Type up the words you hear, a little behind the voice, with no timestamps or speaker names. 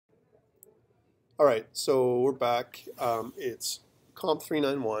All right, so we're back. It's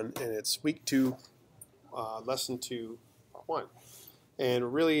COMP391, and it's week 2, lesson 2, part 1.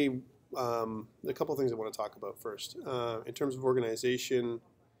 And really, a couple of things I want to talk about first. In terms of organization,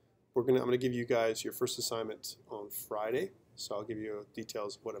 I'm gonna give you guys your first assignment on Friday. So I'll give you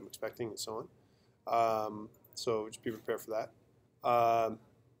details of what I'm expecting and so on. So just be prepared for that. A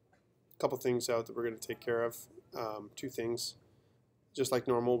couple things out that we're going to take care of. Two things. Just like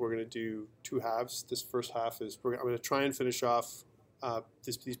normal, we're going to do 2 halves. This first half is I'm going to try and finish off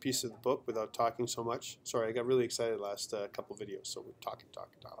these pieces of the book without talking so much. Sorry, I got really excited last couple videos, so we're talking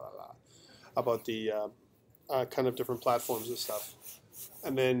about the kind of different platforms and stuff.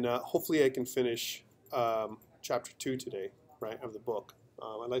 And then hopefully I can finish chapter 2 today, right, of the book.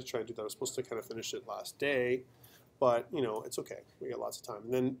 I'd like to try and do that. I was supposed to kind of finish it last day, but it's okay. We got lots of time.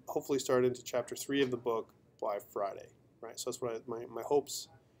 And then hopefully start into chapter 3 of the book by Friday. Right, so that's what my hopes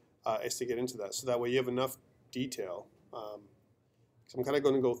is to get into that. So that way you have enough detail. So I'm kind of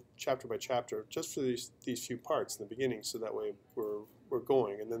going to go chapter by chapter just for these few parts in the beginning, so that way we're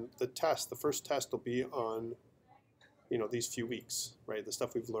going. And then the first test will be on these few weeks, right? The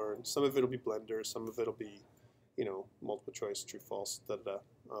stuff we've learned. Some of it will be Blender, some of it will be multiple choice, true, false,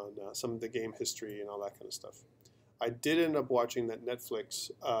 on some of the game history and all that kind of stuff. I did end up watching that Netflix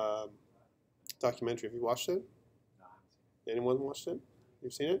documentary. Have you watched it? Anyone watched it?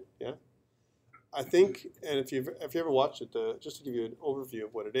 You've seen it? Yeah. I think, and if you ever watched it, just to give you an overview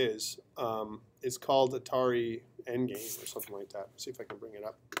of what it is, it's called Atari Endgame or something like that. Let's see if I can bring it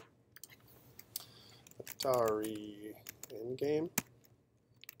up. Atari Endgame.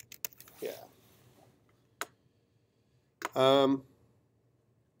 Yeah.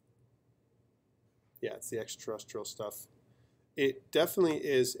 Yeah, it's the extraterrestrial stuff. It definitely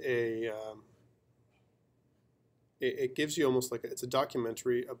is a. It gives you almost like it's a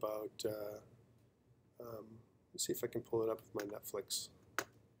documentary about. Let's see if I can pull it up with my Netflix.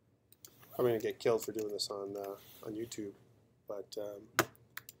 I'm gonna get killed for doing this on YouTube, but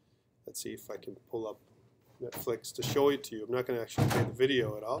let's see if I can pull up Netflix to show it to you. I'm not gonna actually play the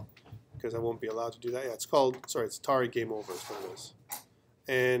video at all because I won't be allowed to do that. Yeah, it's Atari Game Over is what it is.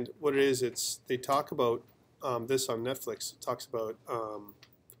 And what it is, they talk about this on Netflix. It talks about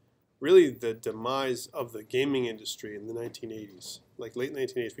really the demise of the gaming industry in the 1980s, like late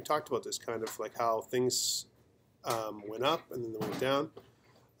 1980s. We talked about this kind of like how things went up and then they went down.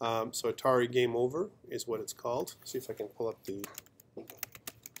 So Atari Game Over is what it's called. See if I can pull up the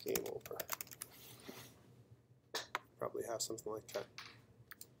Game Over. Probably have something like that.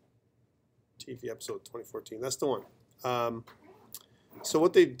 TV episode 2014. That's the one. So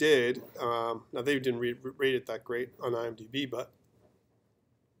what they did, now they didn't rate it that great on IMDb, but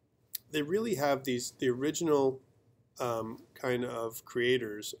they really have the original kind of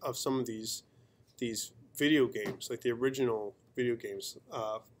creators of some of these video games, like the original video games,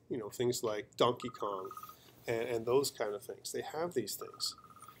 things like Donkey Kong and those kind of things. They have these things,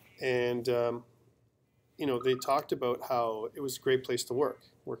 and they talked about how it was a great place to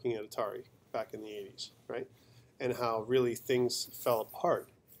working at Atari back in the 80s, right? And how really things fell apart.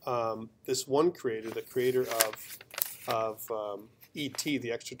 This one creator, the creator of E.T.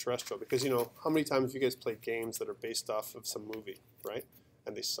 the Extraterrestrial, because how many times have you guys played games that are based off of some movie, right?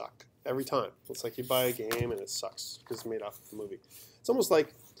 And they suck every time. It's like you buy a game and it sucks because it's made off of a movie. It's almost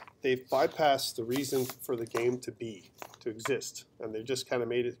like they've bypassed the reason for the game to exist, and they've just kind of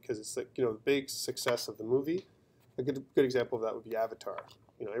made it because it's like the big success of the movie. A good example of that would be Avatar.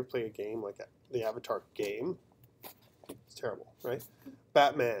 Ever play a game like the Avatar game? It's terrible, right?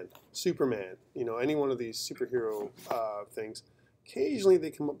 Batman, Superman, any one of these superhero things. Occasionally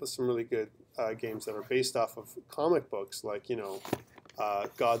they come up with some really good games that are based off of comic books, like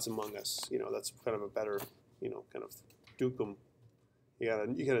Gods Among Us. That's kind of a better, kind of duke 'em. You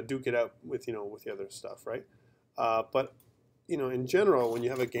gotta duke it out with with the other stuff, right? But in general, when you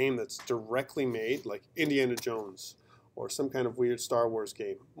have a game that's directly made, like Indiana Jones or some kind of weird Star Wars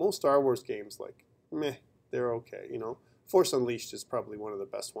game, most Star Wars games, like meh, they're okay. Force Unleashed is probably one of the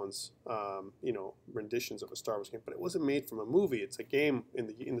best ones, renditions of a Star Wars game. But it wasn't made from a movie; it's a game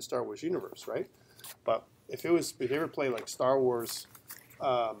in the Star Wars universe, right? But if you ever play like Star Wars,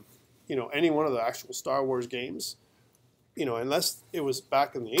 any one of the actual Star Wars games, unless it was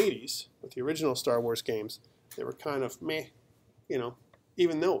back in the '80s with the original Star Wars games, they were kind of meh,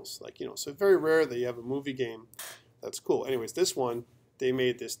 even those, so very rare that you have a movie game that's cool. Anyways, this one they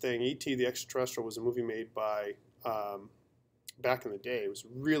made this thing. E.T. the Extraterrestrial was a movie made by. Back in the day, it was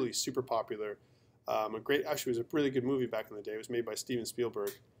really super popular. Actually, it was a really good movie back in the day. It was made by Steven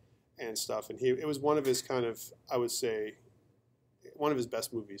Spielberg and stuff, and it was one of his kind of, I would say, one of his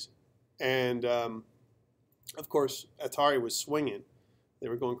best movies. And of course, Atari was swinging. They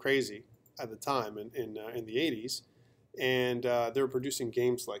were going crazy at the time in the 80s. And they were producing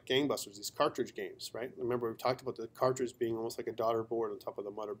games like gangbusters, these cartridge games, right? Remember, we talked about the cartridge being almost like a daughter board on top of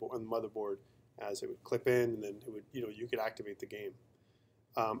the motherboard, as it would clip in, and then it would, you could activate the game.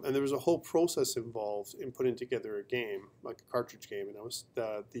 And there was a whole process involved in putting together a game, like a cartridge game. And I was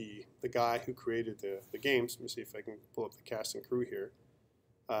the guy who created the games. Let me see if I can pull up the cast and crew here.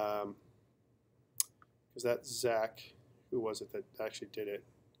 Because that's Zach, who was it that actually did it?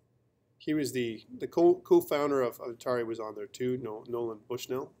 He was the co-founder of Atari, was on there too. Nolan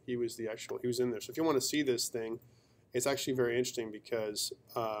Bushnell. He was he was in there. So if you want to see this thing, it's actually very interesting because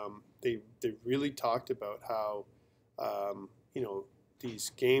they really talked about how these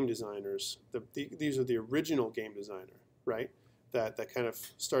game designers, these are the original game designer, right? That kind of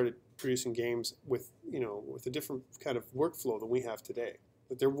started producing games with a different kind of workflow than we have today.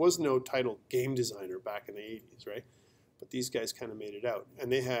 But there was no title game designer back in the 80s, right? But these guys kind of made it out,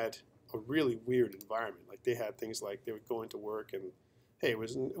 and they had a really weird environment. Like they had things like they would go into work and, hey, it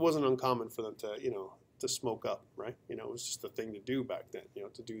wasn't uncommon for them to to smoke up, right? It was just a thing to do back then,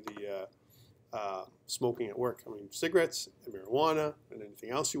 to do the smoking at work. I mean, cigarettes and marijuana and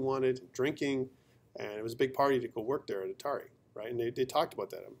anything else you wanted, drinking, and it was a big party to go work there at Atari, right? And they talked about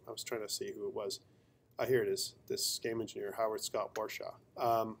that. I was trying to see who it was. Here it is, this game engineer, Howard Scott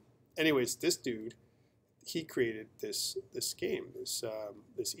Warshaw. Anyways, this dude, he created this game, this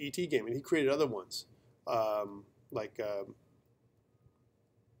E.T. game, and he created other ones, like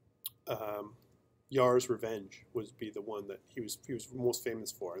Yar's Revenge would be the one that he was most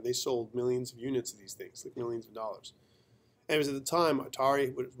famous for, and they sold millions of units of these things, like millions of dollars. And it was at the time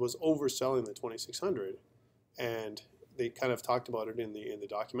Atari was overselling the 2600, and they kind of talked about it in the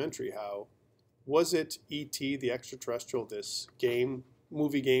documentary. How was it E.T. the extraterrestrial, this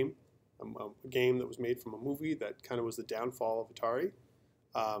movie game? A game that was made from a movie that kind of was the downfall of Atari,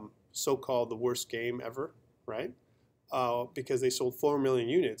 so-called the worst game ever, right? Because they sold 4 million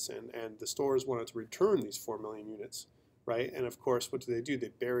units, and the stores wanted to return these 4 million units, right? And of course, what did? They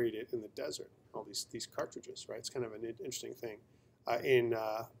buried it in the desert, all these cartridges, right? It's kind of an interesting thing. In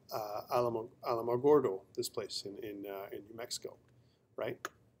Alamogordo, this place in New Mexico, right?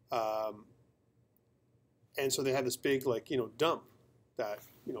 And so they had this big dump that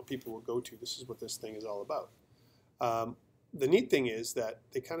people would go to. This is what this thing is all about. The neat thing is that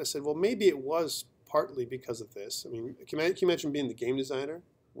they kind of said, well, maybe it was partly because of this. I mean, can you imagine being the game designer,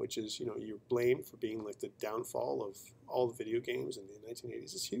 which is you're blamed for being like the downfall of all the video games in the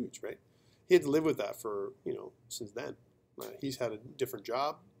 1980s? It's huge, right? He had to live with that for since then. He's had a different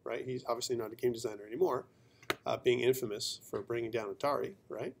job, right? He's obviously not a game designer anymore, being infamous for bringing down Atari,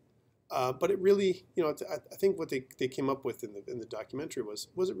 right? But it really, I think what they came up with in the documentary was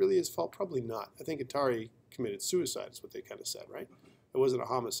it really his fault? Probably not. I think Atari committed suicide is what they kind of said, right? It wasn't a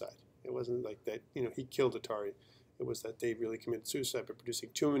homicide. It wasn't like that, he killed Atari. It was that they really committed suicide by producing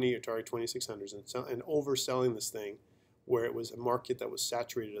too many Atari 2600s and overselling this thing, where it was a market that was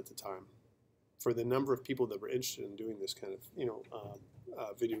saturated at the time for the number of people that were interested in doing this kind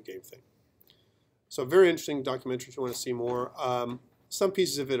of video game thing. So very interesting documentary if you want to see more. Some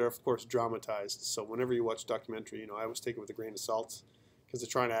pieces of it are, of course, dramatized. So whenever you watch a documentary, I always take it with a grain of salt because they're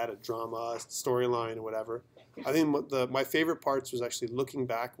trying to add a drama, storyline, or whatever. I think my favorite parts was actually looking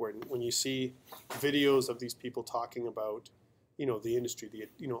back when you see videos of these people talking about, the industry,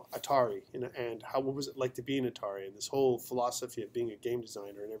 Atari, and what was it like to be in Atari, and this whole philosophy of being a game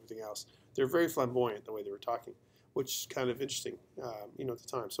designer and everything else. They're very flamboyant the way they were talking, which is kind of interesting, at the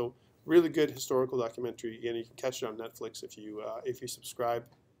time. So really good historical documentary. Again, you can catch it on Netflix if you subscribe.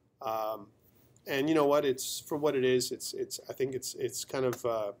 And you know what? It's for what it is. I think it's kind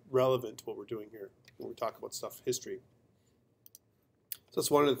of relevant to what we're doing here when we talk about stuff history. So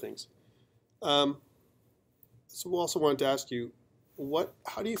that's one of the things. So we also wanted to ask you,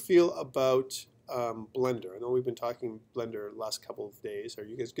 how do you feel about Blender? I know we've been talking Blender the last couple of days. Are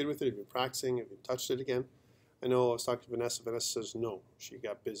you guys good with it? Have you been practicing? Have you touched it again? I know I was talking to Vanessa. Vanessa says no. She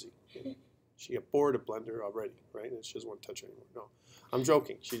got busy. She got bored of Blender already, right? And she doesn't want to touch it anymore. No, I'm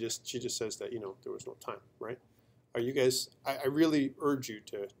joking. She just says that there was no time, right? Are you guys? I really urge you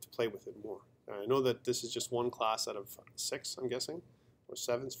to play with it more. I know that this is just one class out of 6, I'm guessing, or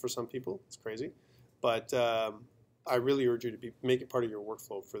 7 for some people. It's crazy, but I really urge you to make it part of your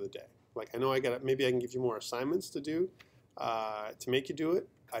workflow for the day. Like I know maybe I can give you more assignments to do to make you do it.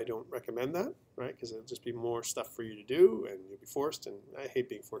 I don't recommend that, right? Because it'll just be more stuff for you to do, and you'll be forced. And I hate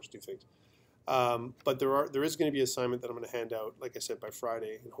being forced to do things. But there is going to be an assignment that I'm going to hand out, like I said, by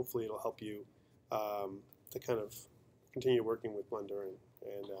Friday, and hopefully it'll help you to kind of continue working with Blender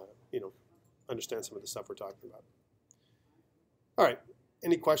and understand some of the stuff we're talking about. All right.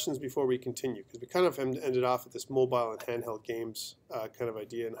 Any questions before we continue? Because we kind of ended off with this mobile and handheld games kind of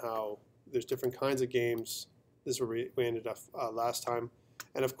idea, and how there's different kinds of games. This is where we ended up last time.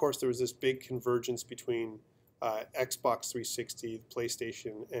 And of course, there was this big convergence between Xbox 360,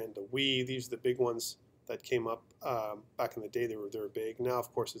 PlayStation, and the Wii. These are the big ones that came up back in the day. They were big. Now,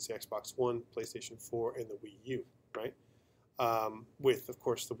 of course, it's the Xbox One, PlayStation 4, and the Wii U, right? With, of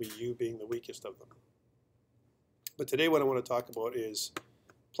course, the Wii U being the weakest of them. But today what I want to talk about is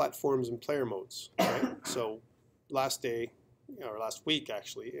platforms and player modes, right? So last day, or last week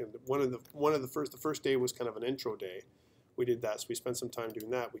actually, and the first day was kind of an intro day. We did that, so we spent some time doing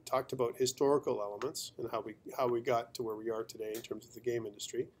that. We talked about historical elements and how we got to where we are today in terms of the game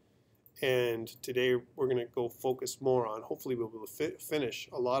industry. And today we're going to go focus more on, hopefully we'll be able to finish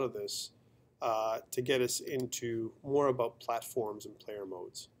a lot of this to get us into more about platforms and player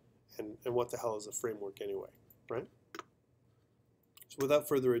modes, and what the hell is a framework anyway, right? So without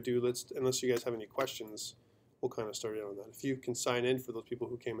further ado, unless you guys have any questions, we'll kind of start in on that. If you can sign in for those people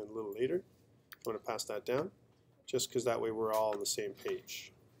who came in a little later, I'm going to pass that down, just because that way we're all on the same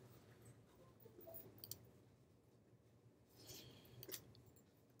page.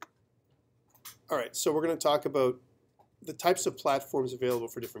 All right, so we're going to talk about the types of platforms available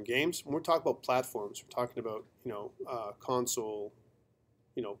for different games. When we're talking about platforms, we're talking about console,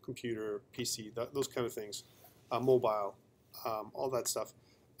 computer, PC, those kind of things, mobile, all that stuff.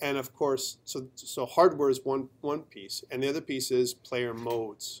 And of course, so hardware is one piece, and the other piece is player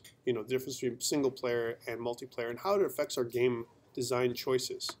modes. The difference between single player and multiplayer, and how it affects our game design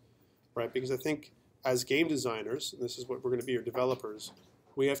choices, right? Because I think as game designers, and this is what we're going to be, or developers,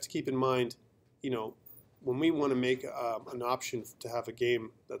 we have to keep in mind, when we want to make an option to have a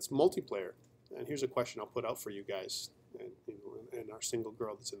game that's multiplayer. And here's a question I'll put out for you guys, and our single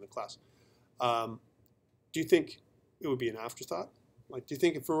girl that's in the class. Do you think it would be an afterthought? Like, do you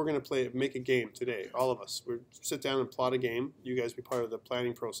think if we were going to make a game today, all of us, we'd sit down and plot a game, you guys be part of the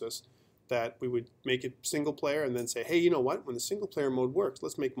planning process, that we would make it single player and then say, hey, you know what? When the single player mode works,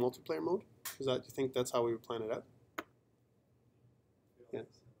 let's make multiplayer mode? Do you think that's how we would plan it out? Yeah.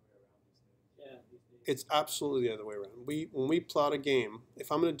 It's absolutely the other way around. When we plot a game,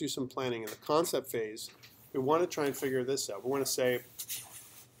 if I'm going to do some planning in the concept phase, we want to try and figure this out. We want to say,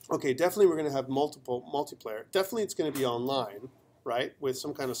 okay, definitely we're going to have multiplayer. Definitely it's going to be online, right, with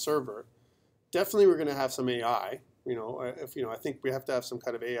some kind of server. Definitely we're going to have some AI. I think we have to have some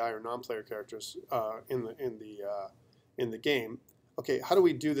kind of AI or non-player characters in the game. Okay, how do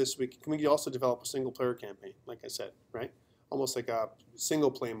we do this? Can we also develop a single-player campaign, like I said, right? Almost like a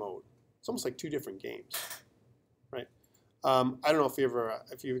single-play mode. It's almost like two different games, right? I don't know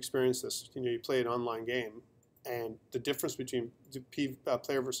if you've experienced this. You play an online game, and the difference between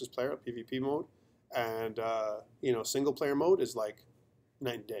player versus player, PvP mode, and single player mode is like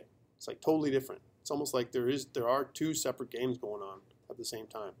night and day. It's like totally different. It's almost like there are two separate games going on at the same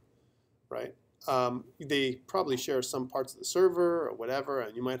time, right? They probably share some parts of the server or whatever,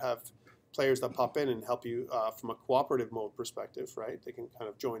 and you might have players that pop in and help you from a cooperative mode perspective, right? They can kind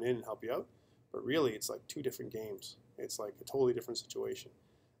of join in and help you out, but really it's like two different games. It's like a totally different situation,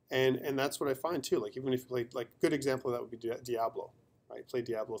 and that's what I find too. Like even if you play, like good example of that would be Diablo, right? Play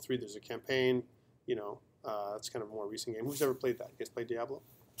Diablo 3. There's a campaign. It's kind of a more recent game. Who's ever played that? You guys play Diablo?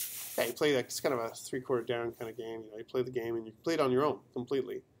 Yeah, you play that. It's kind of a three-quarter down kind of game. You play the game and you play it on your own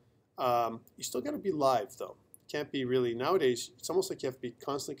completely. You still got to be live though. Can't be really, nowadays it's almost like you have to be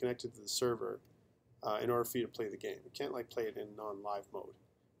constantly connected to the server in order for you to play the game. You can't like play it in non-live mode,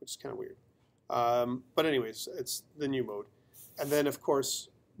 which is kind of weird. But anyways, it's the new mode. And then of course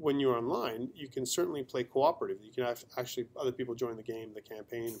when you're online, you can certainly play cooperative. You can have actually other people join the game, the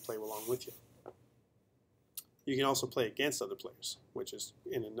campaign, and play along with you. You can also play against other players, which is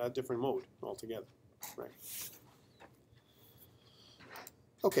in a different mode altogether, right?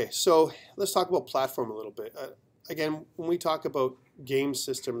 Okay, so let's talk about platform a little bit. Again, when we talk about game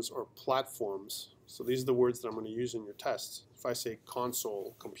systems or platforms, so these are the words that I'm going to use in your tests. If I say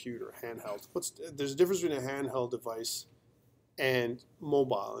console, computer, handheld, there's a difference between a handheld device and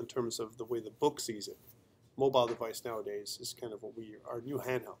mobile in terms of the way the book sees it. Mobile device nowadays is kind of what our new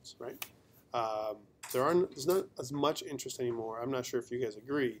handhelds, right? There's not as much interest anymore. I'm not sure if you guys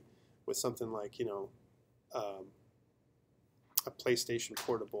agree with something like a PlayStation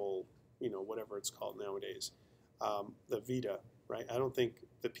Portable, whatever it's called nowadays, the Vita, right? I don't think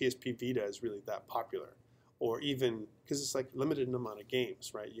the PSP Vita is really that popular, or even because it's like limited amount of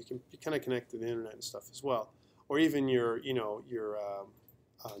games, right? You kind of connect to the internet and stuff as well, or even your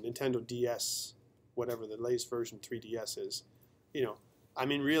Nintendo DS, whatever the latest version 3DS is, I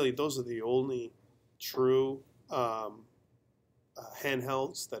mean, really, those are the only true handhelds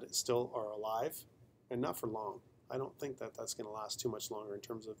that still are alive, and not for long. I don't think that that's going to last too much longer in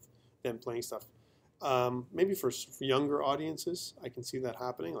terms of them playing stuff. Maybe for younger audiences, I can see that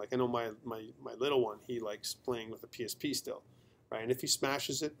happening. Like I know my little one, he likes playing with a PSP still, right? And if he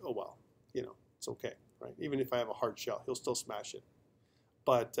smashes it, oh well, you know, it's okay, right? Even if I have a hard shell, he'll still smash it.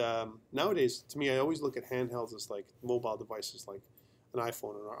 But nowadays, to me, I always look at handhelds as like mobile devices, like an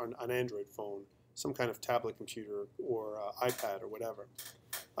iPhone or an Android phone, some kind of tablet computer or iPad or whatever.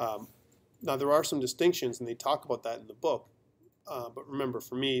 Now, there are some distinctions, and they talk about that in the book. But remember,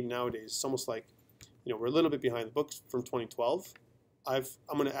 for me, nowadays, it's almost like, you know, we're a little bit behind the books from 2012. I'm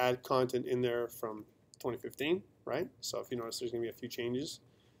going to add content in there from 2015, right? So if you notice, there's going to be a few changes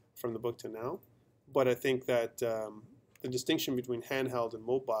from the book to now. But I think that the distinction between handheld and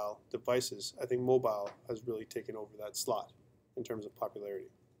mobile devices, I think mobile has really taken over that slot in terms of popularity.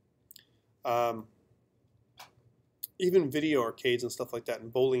 Even video arcades and stuff like that,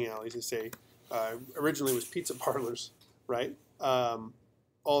 and bowling alleys, they say, originally it was pizza parlors, right?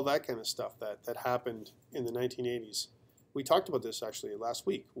 All that kind of stuff that happened in the 1980s. We talked about this actually last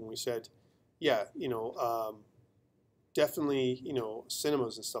week when we said, yeah, you know, definitely, you know,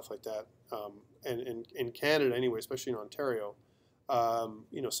 cinemas and stuff like that, and in Canada anyway, especially in Ontario,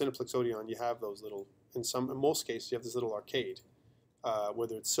 you know, Cineplex Odeon, you have those little, in most cases, you have this little arcade.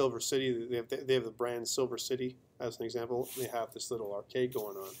 Whether it's Silver City, they have the brand Silver City as an example. They have this little arcade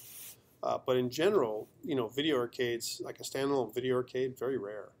going on. But in general, you know, video arcades, like a standalone video arcade, very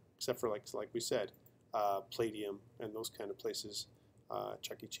rare, except for like we said, Palladium and those kind of places,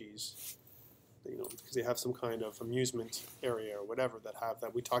 Chuck E. Cheese, you know, because they have some kind of amusement area or whatever that have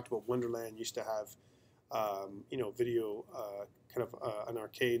that. We talked about Wonderland used to have, you know, video kind of an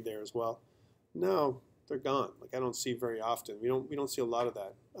arcade there as well. Now they're gone. Like I don't see very often. We don't see a lot of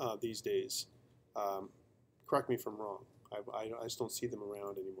that these days. Correct me if I'm wrong. I just don't see them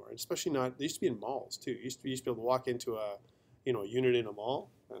around anymore. And especially not. They used to be in malls too. You used to be able to walk into a, you know, a unit in a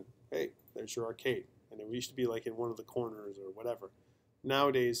mall and hey, there's your arcade. And it used to be like in one of the corners or whatever.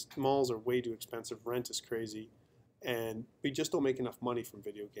 Nowadays, malls are way too expensive. Rent is crazy, and we just don't make enough money from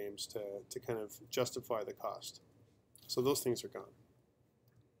video games to kind of justify the cost. So those things are gone.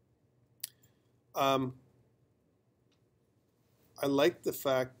 I like the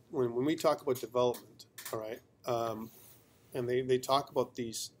fact when we talk about development, all right, and they talk about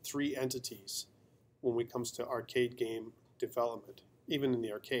these three entities when it comes to arcade game development, even in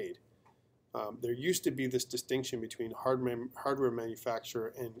the arcade. There used to be this distinction between hardware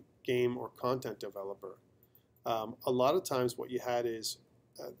manufacturer and game or content developer. A lot of times what you had is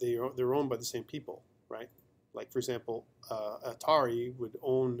they're owned by the same people, right? Like, for example, Atari would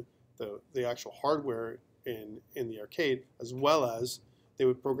own the actual hardware in the arcade, as well as they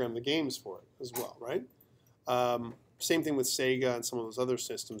would program the games for it as well, right? Same thing with Sega and some of those other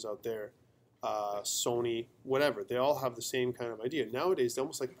systems out there, Sony, whatever. They all have the same kind of idea. Nowadays, they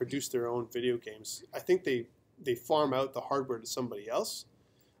almost like produce their own video games. I think they farm out the hardware to somebody else,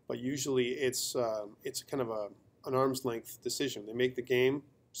 but usually it's kind of an arm's length decision. They make the game,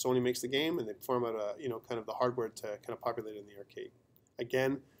 Sony makes the game, and they farm out kind of the hardware to kind of populate it in the arcade.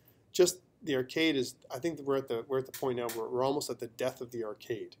 Again, just the arcade is. I think we're at the point now where we're almost at the death of the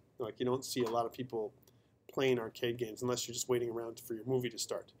arcade. Like you don't see a lot of people playing arcade games unless you're just waiting around for your movie to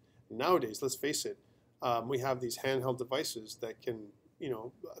start. Nowadays, let's face it, we have these handheld devices that can,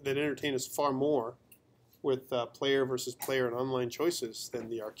 that entertain us far more with player versus player and online choices than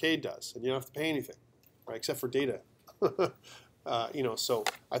the arcade does, and you don't have to pay anything, right? Except for data. So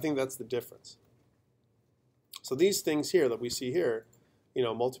I think that's the difference. So these things here that we see here,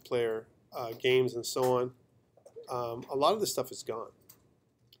 multiplayer games and so on, a lot of this stuff is gone.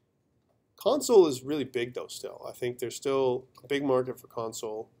 Console is really big though still. I think there's still a big market for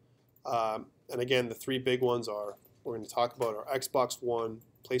console. And again, the three big ones we're going to talk about are Xbox One,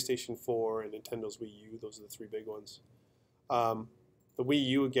 PlayStation 4, and Nintendo's Wii U. Those are the three big ones. The Wii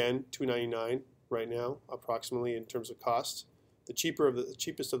U, again, $299 right now, approximately in terms of cost. The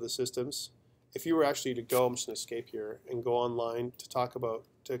cheapest of the systems. If you were actually to go, I'm just going to escape here, and go online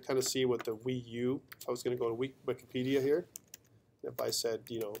to kind of see what the Wii U, if I was going to go to Wikipedia here, if I said,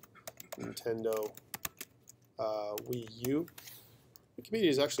 Nintendo Wii U, Wikipedia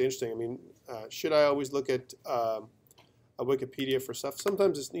is actually interesting. I mean, should I always look at a Wikipedia for stuff?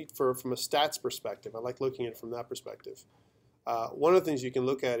 Sometimes it's neat from a stats perspective. I like looking at it from that perspective. One of the things you can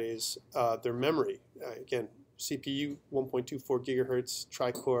look at is their memory. Again, CPU 1.24 gigahertz,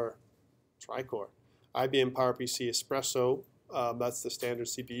 tri-core, IBM PowerPC Espresso. That's the standard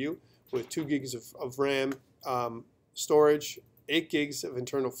CPU with 2 gigs of RAM storage, 8 gigs of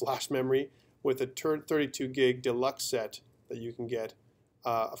internal flash memory with a 32 gig deluxe set that you can get.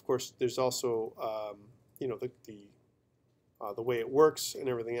 Of course, there's also you know, the way it works and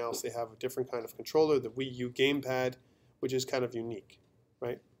everything else. They have a different kind of controller, the Wii U gamepad, which is kind of unique,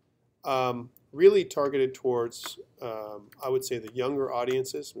 right? Really targeted towards, I would say, the younger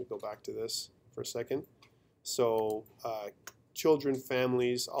audiences. Let me go back to this for a second. So children,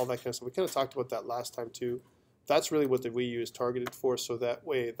 families, all that kind of stuff. We kind of talked about that last time too. That's really what the Wii U is targeted for, so that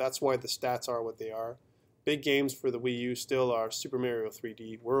way, that's why the stats are what they are. Big games for the Wii U still are Super Mario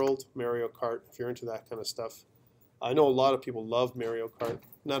 3D World, Mario Kart, if you're into that kind of stuff. I know a lot of people love Mario Kart.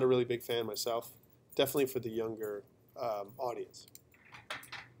 Not a really big fan myself. Definitely for the younger audience.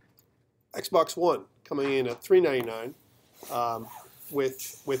 Xbox One coming in at $399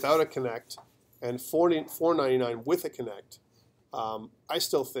 without a Kinect, and $499 with a Kinect. I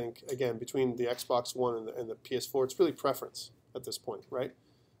still think, again, between the Xbox One and the PS4, it's really preference at this point, right?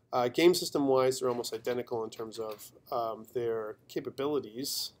 Game system-wise, they're almost identical in terms of their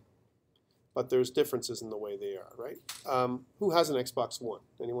capabilities, but there's differences in the way they are, right? Who has an Xbox One?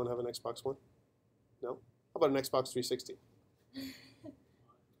 Anyone have an Xbox One? No? How about an Xbox 360?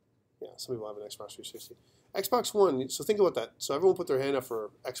 Yeah, some people have an Xbox 360. Xbox One, so think about that. So everyone put their hand up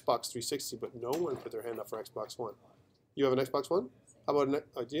for Xbox 360, but no one put their hand up for Xbox One. You have an Xbox One? How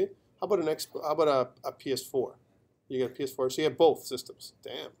about do you? How about a PS4? You got a PS4, so you have both systems.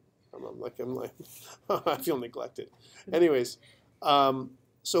 Damn, I'm like I feel neglected. Anyways,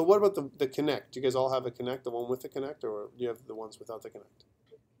 so what about the Kinect? Do you guys all have a Kinect, the one with the Kinect, or do you have the ones without the Kinect?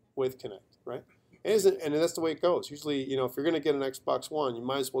 With Kinect, right? And that's the way it goes. Usually, you know, if you're going to get an Xbox One, you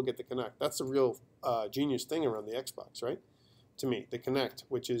might as well get the Kinect. That's the real genius thing around the Xbox, right? To me, the Kinect,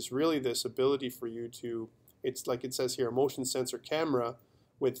 which is really this ability for you to, it's like it says here, a motion sensor camera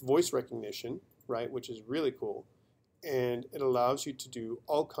with voice recognition, right, which is really cool. And it allows you to do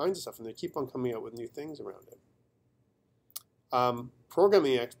all kinds of stuff, and they keep on coming out with new things around it.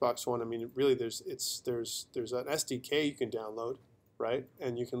 Programming Xbox One, I mean, really, there's an SDK you can download, right?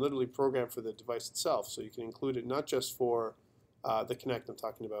 And you can literally program for the device itself. So you can include it not just for the Kinect I'm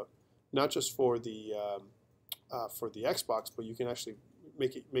talking about, not just for the Xbox, but you can actually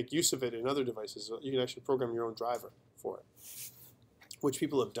make use of it in other devices. You can actually program your own driver for it, which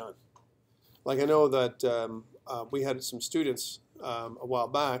people have done. Like I know that we had some students a while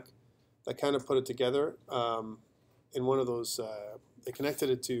back that kind of put it together in one of those. They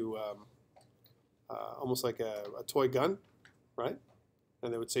connected it to almost like a toy gun, right?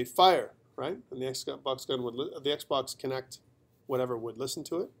 And they would say fire, right? And the Xbox gun would, the Xbox Kinect, whatever, would listen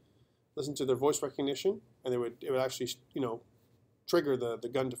to it, listen to their voice recognition, and it would actually, you know, trigger the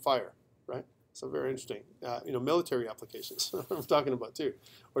gun to fire, right? So very interesting. You know, military applications I'm talking about too,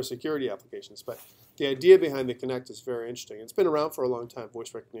 or security applications. But the idea behind the Kinect is very interesting. It's been around for a long time,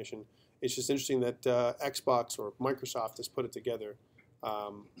 voice recognition. It's just interesting that Xbox or Microsoft has put it together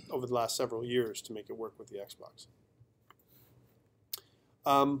over the last several years to make it work with the Xbox.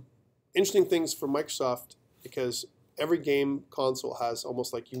 Interesting things for Microsoft, because every game console has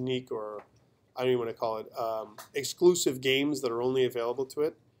almost like unique, or I don't even want to call it, exclusive games that are only available to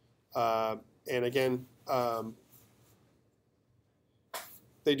it. And again,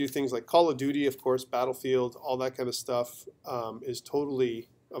 they do things like Call of Duty, of course, Battlefield, all that kind of stuff is totally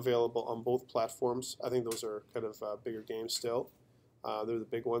available on both platforms. I think those are kind of bigger games still. They're the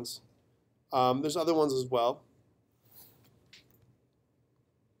big ones. There's other ones as well.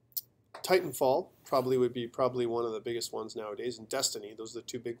 Titanfall would be one of the biggest ones nowadays, and Destiny. Those are the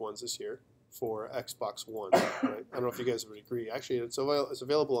two big ones this year for Xbox One. Right? I don't know if you guys would agree. Actually, it's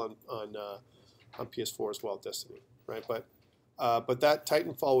available on PS4 as well, Destiny. Right, but that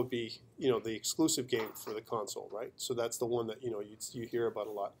Titanfall would be, you know, the exclusive game for the console, right? So that's the one that, you know, you hear about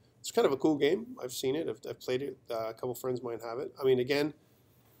a lot. It's kind of a cool game. I've seen it. I've played it. A couple friends of mine have it. I mean, again,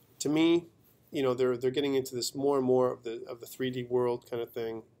 to me, you know, they're getting into this more and more of the 3D world kind of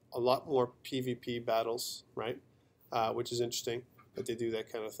thing. A lot more PvP battles, right? Which is interesting that they do that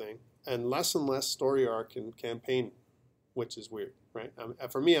kind of thing, and less story arc and campaign, which is weird, right?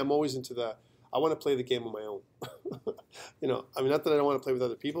 For me, I'm always into I want to play the game on my own. You know, I mean, not that I don't want to play with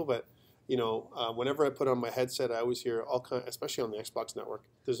other people, but you know, whenever I put on my headset, I always hear all kinds, especially on the Xbox network.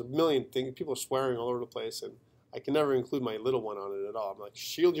 There's a million things. People are swearing all over the place, and I can never include my little one on it at all. I'm like,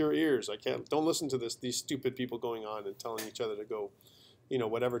 shield your ears. Don't listen to these stupid people going on and telling each other to go, you know,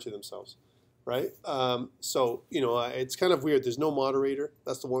 whatever to themselves, right? So, you know, it's kind of weird. There's no moderator.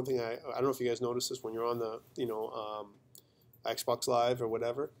 That's the one thing I don't know if you guys notice this when you're on the, you know, Xbox Live or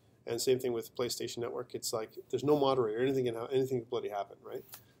whatever. And same thing with PlayStation Network. It's like there's no moderator. Anything can bloody happen, right?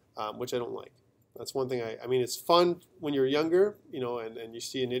 Which I don't like. That's one thing. I mean, it's fun when you're younger, you know, and you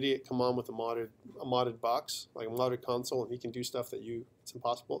see an idiot come on with a modded box, like a modded console, and he can do stuff that it's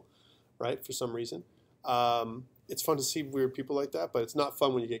impossible, right? For some reason, it's fun to see weird people like that, but it's not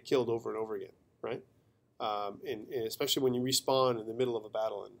fun when you get killed over and over again, right? And especially when you respawn in the middle of a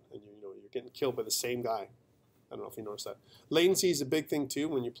battle and you're getting killed by the same guy. I don't know if you noticed that. Latency is a big thing too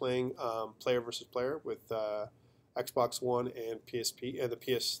when you're playing player versus player with Xbox One and PSP and the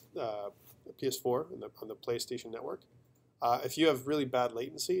PS4 on the PlayStation Network. If you have really bad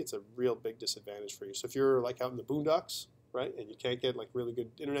latency, it's a real big disadvantage for you. So if you're like out in the boondocks, right, and you can't get like really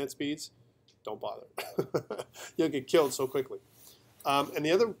good internet speeds, don't bother. You'll get killed so quickly. And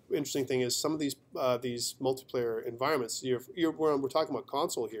the other interesting thing is some of these multiplayer environments. We're talking about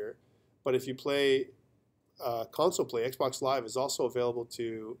console here, but if you play console play, Xbox Live is also available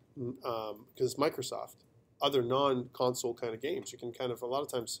to because it's Microsoft. Other non-console kind of games, you can kind of a lot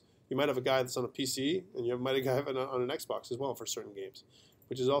of times. You might have a guy that's on a PC, and you might have it on an Xbox as well for certain games,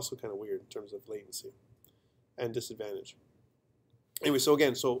 which is also kind of weird in terms of latency and disadvantage. Anyway, so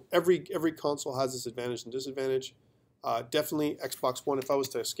again, every console has its advantage and disadvantage. Definitely Xbox One. If I was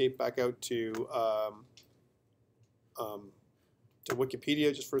to escape back out to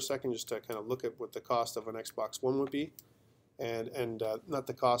Wikipedia just for a second, just to kind of look at what the cost of an Xbox One would be, and not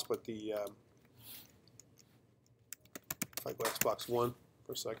the cost, but the if I go Xbox One.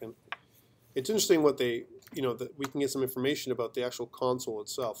 For a second, it's interesting what they, that we can get some information about the actual console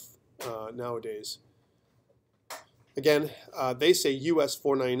itself nowadays. Again, they say US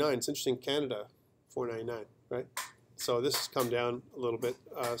 $499. It's interesting, Canada $499, right? So this has come down a little bit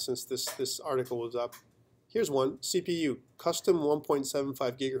since this article was up. Here's one: CPU, custom 1.75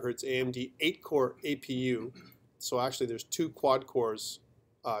 gigahertz AMD 8-core APU. So actually, there's 2 quad cores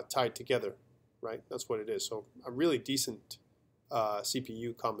tied together, right? That's what it is. So a really decent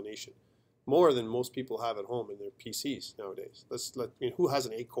CPU combination, more than most people have at home in their PCs nowadays. Who has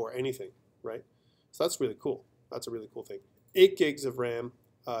an 8-core anything, right? So that's really cool. That's a really cool thing. 8 gigs of RAM,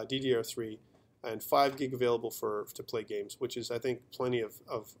 DDR3, and 5 gig available to play games, which is I think plenty of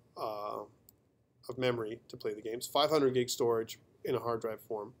memory to play the games. 500 gig storage in a hard drive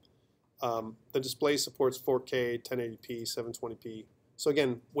form. The display supports 4K, 1080p, 720p. So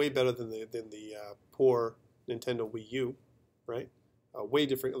again, way better than the poor Nintendo Wii U. Right, way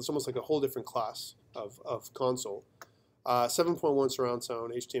different. It's almost like a whole different class of console. 7.1 surround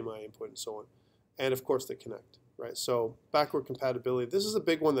sound, HDMI input, and so on, and of course the Kinect. Right, so backward compatibility. This is a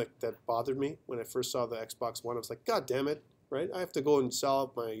big one that bothered me when I first saw the Xbox One. I was like, God damn it! Right, I have to go and sell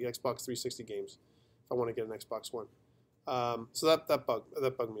out my Xbox 360 games if I want to get an Xbox One. So that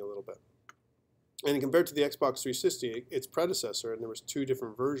bugged me a little bit. And compared to the Xbox 360, its predecessor, and there was 2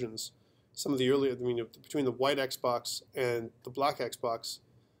 different versions. Some of the earlier, between the white Xbox and the black Xbox,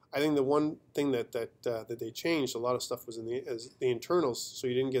 I think the one thing that they changed, a lot of stuff was in the internals, so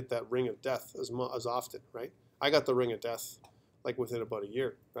you didn't get that ring of death as often, right? I got the ring of death like within about a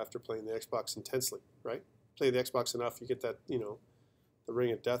year after playing the Xbox intensely, right? Play the Xbox enough, you get that, the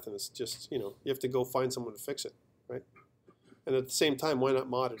ring of death, and it's just, you have to go find someone to fix it, right? And at the same time, why not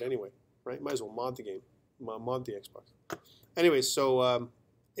mod it anyway, right? Might as well mod the game, mod the Xbox. Anyway, so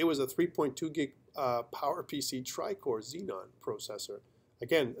it was a 3.2 gig PowerPC tri-core Xenon processor.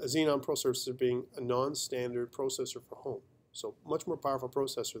 Again, a Xenon processor being a non-standard processor for home. So much more powerful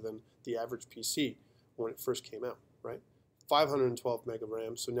processor than the average PC when it first came out, right? 512 meg of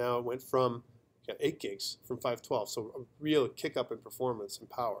RAM. So now it went from 8 gigs from 512. So a real kick up in performance and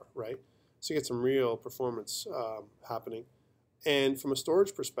power, right? So you get some real performance happening. And from a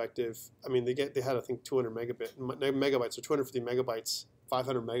storage perspective, I mean, they had, I think, 200 megabytes or 250 megabytes,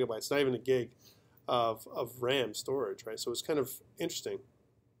 500 megabytes, not even a gig of RAM storage, right? So it's kind of interesting.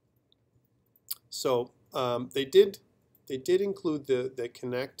 So they did include the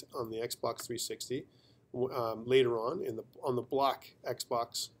Kinect on the Xbox 360 later on the black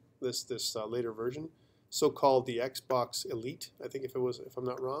Xbox, this later version, so-called the Xbox Elite, I think if I'm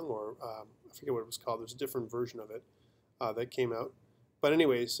not wrong, or I forget what it was called. There's a different version of it that came out. But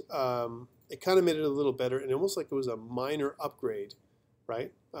anyways, it kind of made it a little better, and almost like it was a minor upgrade,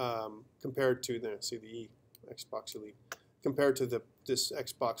 right? Compared to the E, Xbox Elite, compared to this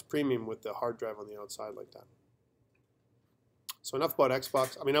Xbox Premium with the hard drive on the outside like that. So enough about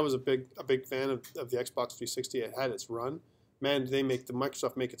Xbox. I mean, I was a big fan of the Xbox 360. It had its run. Man, did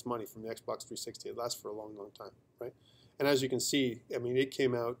Microsoft make its money from the Xbox 360. It lasts for a long, long time, right? And as you can see, I mean, it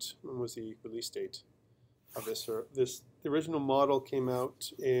came out, when was the release date of this? The original model came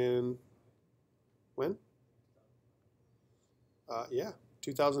out in, when? Yeah,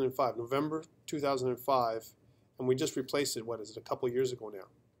 2005, November 2005. And we just replaced it, what is it, a couple years ago now,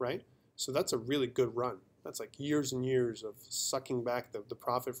 right? So that's a really good run. That's like years and years of sucking back the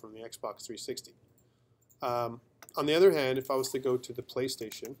profit from the Xbox 360. On the other hand, if I was to go to the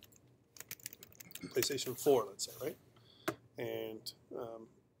PlayStation 4, let's say, right? And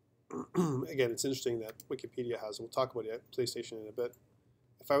again, it's interesting that Wikipedia has, and we'll talk about it, PlayStation in a bit.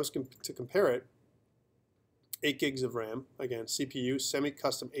 If I was to compare it, 8 gigs of RAM, again, CPU,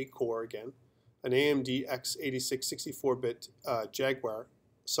 semi-custom 8-core, again, an AMD x86 64-bit Jaguar,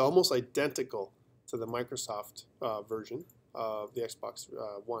 so almost identical to the Microsoft version of the Xbox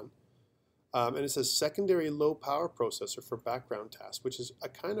One. And it says secondary low power processor for background tasks, which is a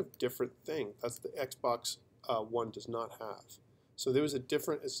kind of different thing. That's the Xbox One does not have. So there was a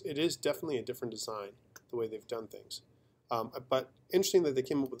different, it is definitely a different design, the way they've done things. But interesting that they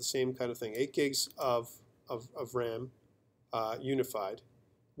came up with the same kind of thing, 8 gigs of RAM unified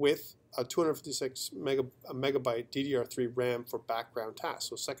with a 256 megabyte DDR3 RAM for background tasks,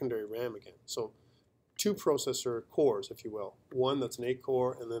 so secondary RAM again. So 2 processor cores, if you will. One that's an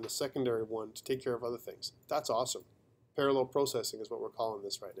 8-core, and then a secondary one to take care of other things. That's awesome. Parallel processing is what we're calling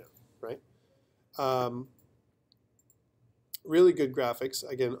this right now, right? Really good graphics.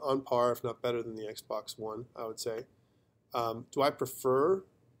 Again, on par, if not better than the Xbox One, I would say. Do I prefer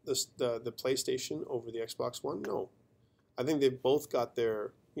the PlayStation over the Xbox One? No. I think they've both got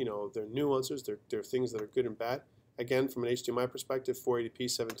their, their nuances, their things that are good and bad. Again, from an HDMI perspective, 480p,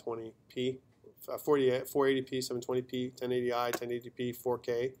 720p, 480p, 720p, 1080i, 1080p,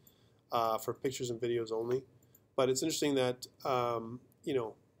 4K for pictures and videos only. But it's interesting that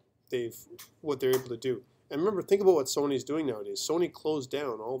what they're able to do. And remember, think about what Sony's doing nowadays. Sony closed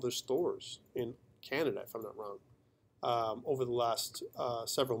down all their stores in Canada, if I'm not wrong, over the last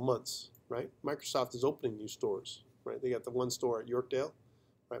several months. Right? Microsoft is opening new stores. Right? They got the one store at Yorkdale,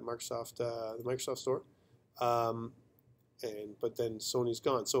 right? Microsoft, the Microsoft store. But then Sony's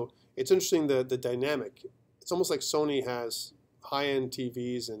gone. So it's interesting the dynamic. It's almost like Sony has high-end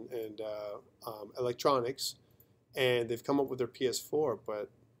TVs and electronics, and they've come up with their PS4. But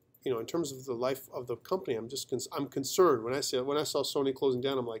in terms of the life of the company, I'm concerned when I saw Sony closing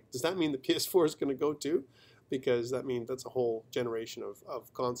down. I'm like, does that mean the PS4 is going to go too? Because that means that's a whole generation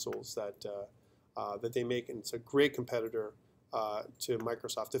of consoles that they make, and it's a great competitor to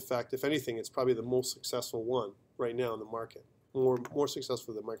Microsoft. In fact, if anything, it's probably the most successful one right now in the market. More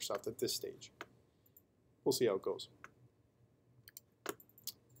successful than Microsoft at this stage. We'll see how it goes.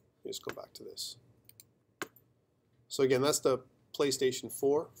 Let's go back to this. So again, that's the PlayStation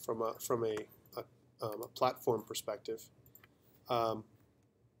 4 from a platform perspective. Again,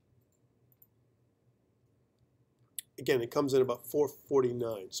 it comes in about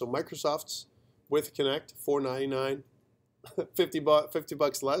 $449. So Microsoft's with Connect, $499, $50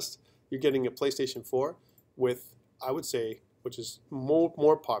 bucks less. You're getting a PlayStation 4 with, I would say, which is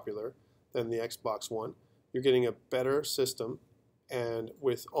more popular than the Xbox One. You're getting a better system, and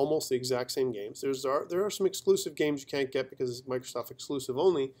with almost the exact same games. There are some exclusive games you can't get because it's Microsoft exclusive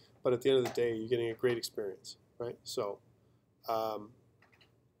only, but at the end of the day, you're getting a great experience, right? So,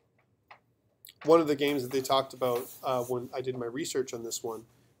 one of the games that they talked about when I did my research on this one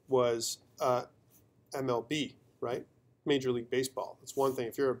was MLB, right? Major League Baseball. It's one thing.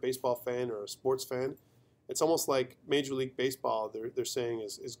 If you're a baseball fan or a sports fan, it's almost like Major League Baseball, they're saying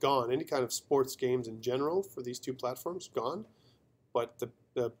is gone. Any kind of sports games in general for these two platforms, gone. But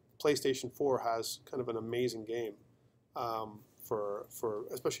the PlayStation 4 has kind of an amazing game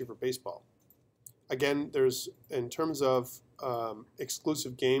especially for baseball. Again, there's, in terms of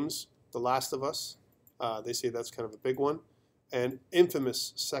exclusive games, The Last of Us, they say that's kind of a big one. And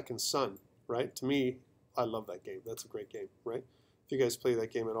infamous Second Son, right? To me, I love that game. That's a great game, right? If you guys play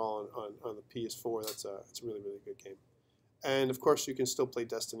that game at all on the PS4, it's a really, really good game. And of course, you can still play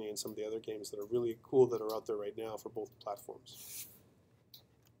Destiny and some of the other games that are really cool that are out there right now for both platforms.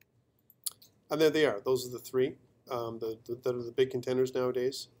 And there they are. Those are the three that are the big contenders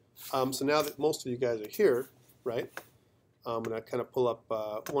nowadays. So now that most of you guys are here, right, I'm going to kind of pull up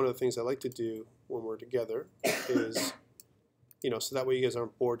one of the things I like to do when we're together is, so that way you guys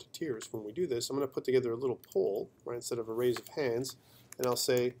aren't bored to tears when we do this. I'm going to put together a little poll, right, instead of a raise of hands, and I'll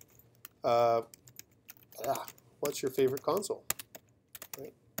say, what's your favorite console?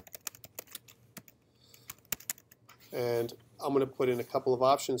 Right? And I'm going to put in a couple of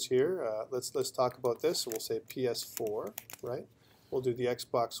options here. Let's talk about this. So we'll say PS4, right? We'll do the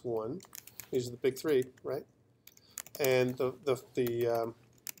Xbox One. These are the big three, right? And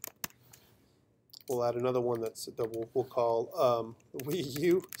we'll add another one that we'll call Wii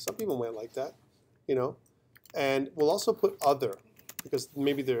U. Some people might like that, And we'll also put other, because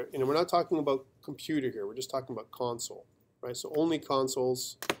maybe we're not talking about computer here. We're just talking about console, right? So only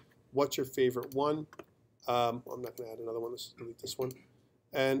consoles what's your favorite one. I'm not going to add another one. Let's delete this one.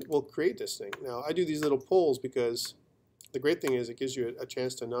 And we'll create this thing. Now, I do these little polls because the great thing is it gives you a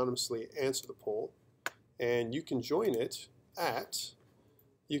chance to anonymously answer the poll. And you can join it at,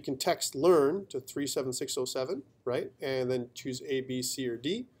 you can text LEARN to 37607, right? And then choose A, B, C, or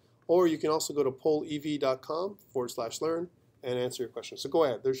D. Or you can also go to pollev.com/learn and answer your question. So go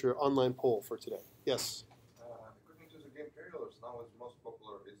ahead. There's your online poll for today. Yes? According to the game trailers, now it's most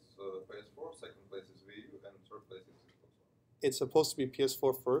popular is PS4, second place is Wii U, and third place is Xbox One. It's supposed to be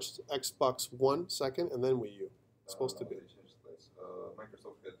PS4 first, Xbox One second, and then Wii U. It's supposed to be. They changed place.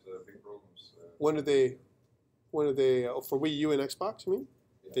 Microsoft had big problems. When did they for Wii U and Xbox, you mean?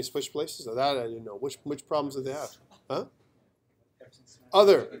 Yeah. They switched places? Oh, that I didn't know. Which problems did they have? Huh?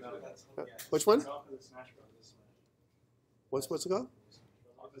 Other. Which one? What's it called?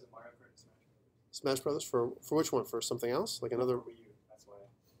 Smash Brothers for which one? For something else? Like another? Wii U. That's why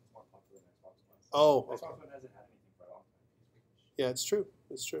it's more popular than Xbox One. Oh, okay. Xbox One hasn't had anything for a long time. Yeah, it's true.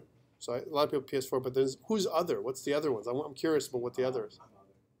 It's true. So a lot of people PS4, but there's who's other? What's the other ones? I'm curious about what the other is.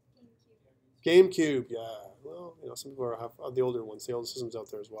 GameCube. Yeah. Well, you know, some people have the older ones, the older systems out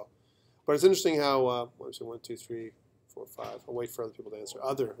there as well. But it's interesting how 1, 2, 3, 4, 5. I'll wait for other people to answer.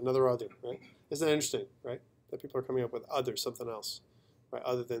 Another other, right? Isn't that interesting, right? That people are coming up with other, something else, right?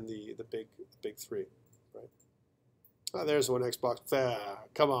 Other than the big three, right? Oh, there's one Xbox.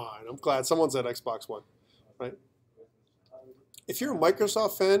 Come on, I'm glad someone said Xbox One, right? If you're a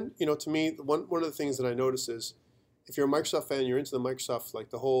Microsoft fan, you know, to me, one of the things that I notice is, if you're a Microsoft fan, you're into the Microsoft,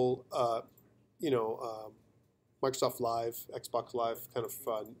 like the whole, Microsoft Live, Xbox Live kind of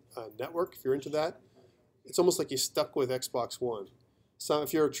network. If you're into that, it's almost like you're stuck with Xbox One. So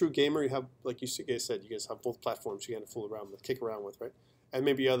if you're a true gamer, you have, like you guys said, you guys have both platforms you can fool around with, kick around with, right? And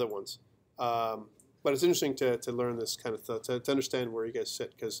maybe other ones. But it's interesting to learn this kind of stuff, to understand where you guys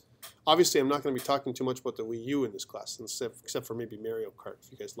sit, because obviously I'm not going to be talking too much about the Wii U in this class, except for maybe Mario Kart,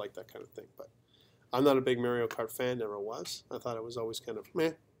 if you guys like that kind of thing. But I'm not a big Mario Kart fan, never was. I thought it was always kind of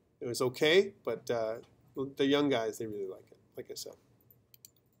meh. It was okay, but the young guys, they really like it, like I said.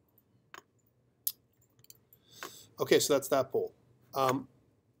 Okay, so that's that poll. So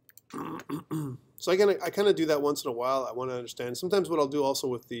I kind of do that once in a while. I want to understand. Sometimes what I'll do also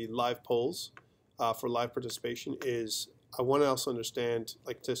with the live polls for live participation is I want to also understand,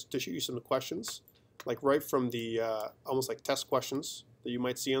 like to shoot you some questions, like right from the almost like test questions that you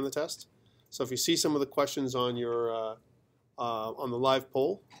might see on the test. So if you see some of the questions on your on the live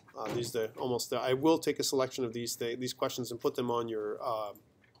poll, I will take a selection of these questions and put them on your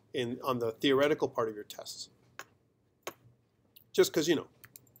on the theoretical part of your tests. Just because, you know,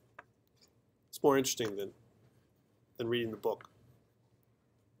 it's more interesting than reading the book.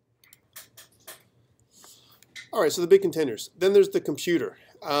 All right, so the big containers. Then there's the computer.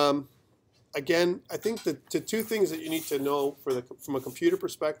 Again, I think the two things that you need to know from a computer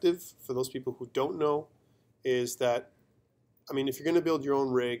perspective, for those people who don't know, is that, I mean, if you're going to build your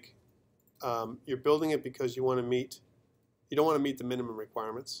own rig, you're building it because you don't want to meet the minimum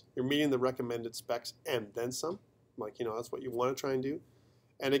requirements. You're meeting the recommended specs and then some. Like, you know, that's what you want to try and do.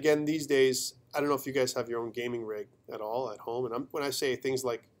 And again, these days, I don't know if you guys have your own gaming rig at all at home. And when I say things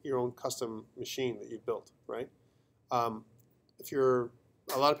like your own custom machine that you built, right? If you're,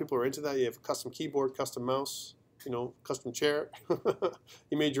 a lot of people are into that. You have a custom keyboard, custom mouse, you know, custom chair.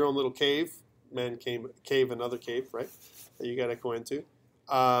 You made your own little cave, another cave, right? That you got to go into,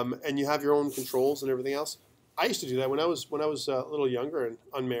 and you have your own controls and everything else. I used to do that when I was a little younger and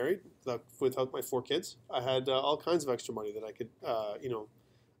unmarried, without my 4 kids. I had all kinds of extra money that I could,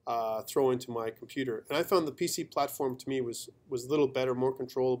 throw into my computer, and I found the PC platform to me was a little better, more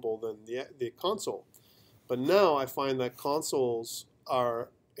controllable than the console. But now I find that consoles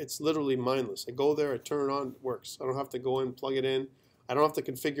it's literally mindless. I go there, I turn it on, it works. I don't have to go in, plug it in. I don't have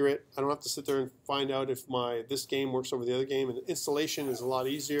to configure it. I don't have to sit there and find out if this game works over the other game. And the installation is a lot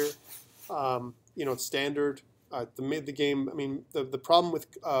easier. You know, it's standard. The game, I mean, the problem with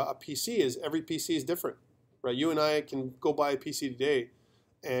a PC is every PC is different, right? You and I can go buy a PC today,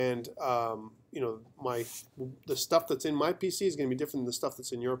 and you know, the stuff that's in my PC is going to be different than the stuff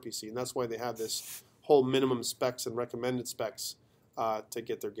that's in your PC, and that's why they have this whole minimum specs and recommended specs to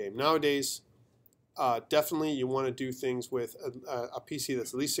get their game. Nowadays, definitely you want to do things with a PC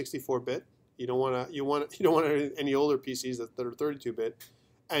that's at least 64-bit. You don't want any older PCs that are 32-bit.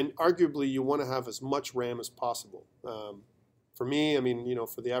 And arguably, you want to have as much RAM as possible. For me, I mean, you know,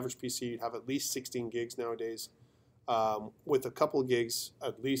 for the average PC, you'd have at least 16 gigs nowadays, with a couple gigs,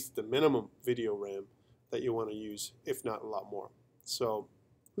 at least the minimum video RAM that you want to use, if not a lot more. So,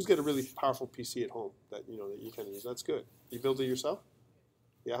 who's got a really powerful PC at home that you can use? That's good. You build it yourself?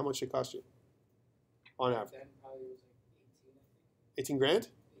 Yeah, how much did it cost you on average? Then probably was like 18 grand?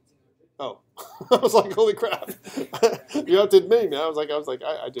 1800. Oh, I was like, holy crap! You have to admit, man. I was like,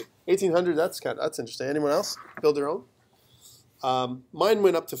 I did 1800. That's interesting. Anyone else build their own? Mine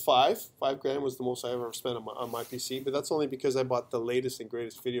went up to 5 grand was the most I ever spent on my PC, but that's only because I bought the latest and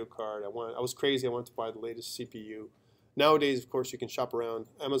greatest video card. I was crazy. I wanted to buy the latest CPU. Nowadays, of course, you can shop around.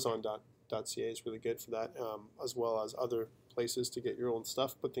 Amazon.ca is really good for that, as well as other places to get your own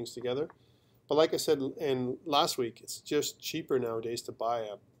stuff, put things together. But like I said in last week, it's just cheaper nowadays to buy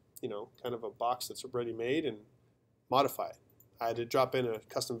a, kind of a box that's already made and modify it. I had to drop in a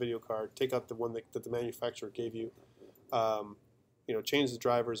custom video card, take out the one that the manufacturer gave you, change the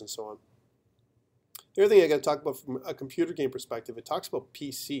drivers and so on. The other thing I got to talk about from a computer game perspective, it talks about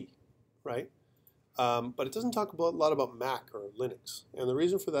PC, right? But it doesn't talk a lot about Mac or Linux. And the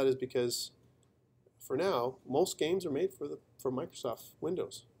reason for that is because, for now, most games are made for Microsoft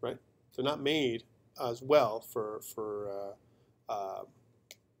Windows, right? They're not made as well for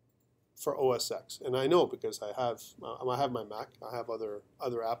OS X, and I know because I have my Mac. I have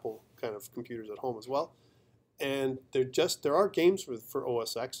other Apple kind of computers at home as well, and there are games for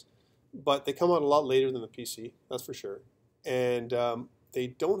OS X, but they come out a lot later than the PC. That's for sure, and they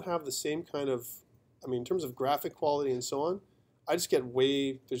don't have the same kind of. I mean, in terms of graphic quality and so on, I just get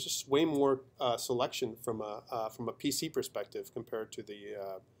there's just way more selection from a PC perspective compared to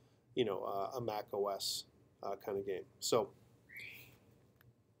the a Mac OS kind of game. So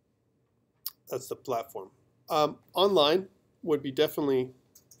that's the platform. Online would be definitely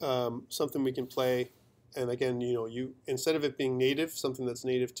something we can play. And again, you instead of it being native, something that's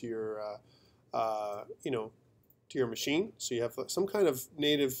native to your to your machine. So you have some kind of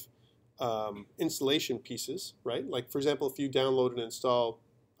native installation pieces, right? Like for example, if you download and install,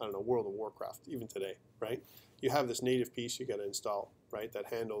 I don't know, World of Warcraft, even today, right? You have this native piece you got to install, right?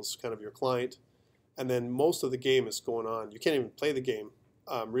 That handles kind of your client, and then most of the game is going on. You can't even play the game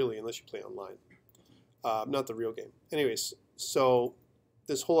really unless you play online, not the real game. Anyways, so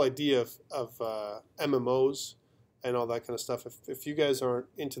this whole idea of MMOs and all that kind of stuff. If you guys aren't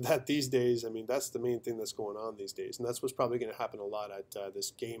into that these days, I mean, that's the main thing that's going on these days, and that's what's probably going to happen a lot at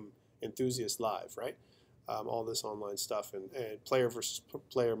this Game Enthusiast Live, right? All this online stuff and player versus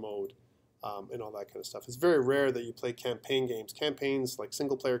player mode and all that kind of stuff. It's very rare that you play campaign games. Campaigns, like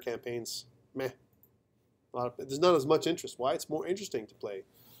single player campaigns, meh. There's not as much interest. Why? It's more interesting to play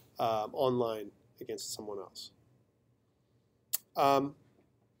online against someone else.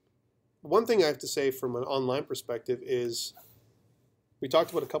 One thing I have to say from an online perspective is we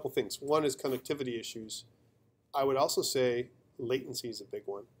talked about a couple things. One is connectivity issues. I would also say latency is a big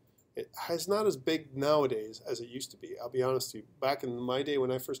one. It is not as big nowadays as it used to be. I'll be honest with you. Back in my day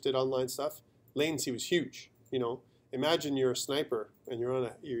when I first did online stuff, latency was huge. Imagine you're a sniper and you're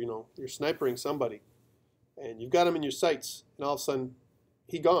snipering somebody, and you've got him in your sights, and all of a sudden,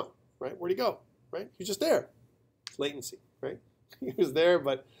 he gone. Right? Where'd he go? Right? He's just there. It's latency. Right? He was there,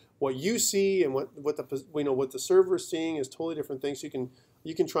 but what you see and what the server is seeing is totally different things.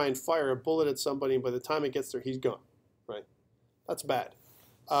 You can try and fire a bullet at somebody, and by the time it gets there, he's gone. Right? That's bad.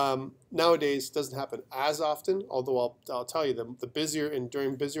 Nowadays, it doesn't happen as often, although I'll tell you, the busier and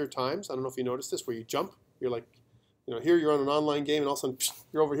during busier times, I don't know if you noticed this, where you jump, you're like, here you're on an online game, and all of a sudden,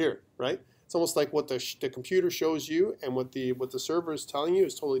 you're over here, right? It's almost like what the computer shows you and what the server is telling you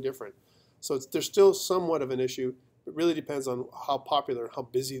is totally different. So there's still somewhat of an issue. It really depends on how popular and how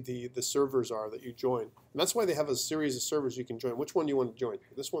busy the servers are that you join. And that's why they have a series of servers you can join. Which one do you want to join?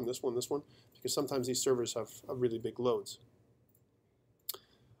 This one, this one, this one? Because sometimes these servers have really big loads.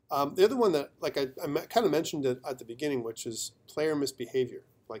 The other one that, like I kind of mentioned it at the beginning, which is player misbehavior.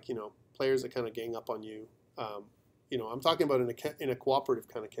 Like, players that kind of gang up on you. I'm talking about in a cooperative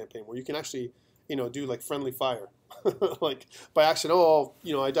kind of campaign where you can actually, do like friendly fire. Like by accident,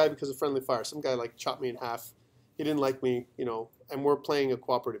 I died because of friendly fire. Some guy like chopped me in half. He didn't like me, and we're playing a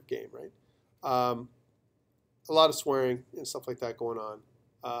cooperative game, right? A lot of swearing and stuff like that going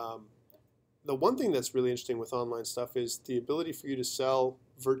on. The one thing that's really interesting with online stuff is the ability for you to sell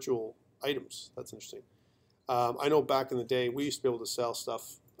virtual items. That's interesting. I know back in the day we used to be able to sell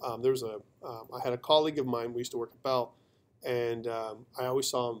stuff. I had a colleague of mine. We used to work at Bell, and I always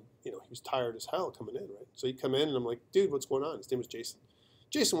saw him. He was tired as hell coming in, right? So he'd come in, and I'm like, "Dude, what's going on?" His name was Jason.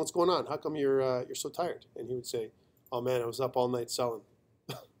 Jason, what's going on? How come you're so tired? And he would say, "Oh man, I was up all night selling."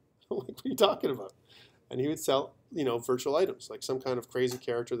 I'm like, "What are you talking about?" And he would sell, virtual items, like some kind of crazy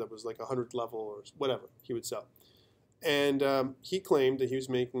character that was like 100 level or whatever he would sell. And he claimed that he was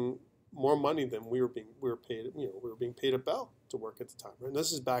making more money than we were being paid at Bell to work at the time. Right? And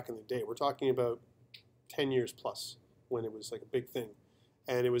this is back in the day. We're talking about 10 years plus when it was like a big thing.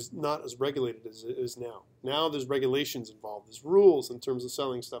 and it was not as regulated as it is now. Now there's regulations involved. There's rules in terms of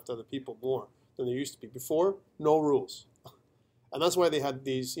selling stuff to other people more than there used to be. Before, no rules. And that's why they had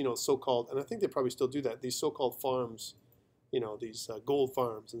these, so-called, and I think they probably still do that, these so-called farms, these gold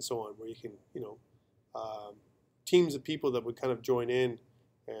farms and so on, where you can, teams of people that would kind of join in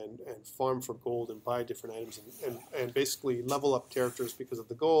and farm for gold and buy different items and basically level up characters because of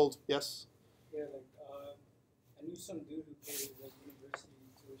the gold. Yes? Yeah, like I knew some dude who paid his university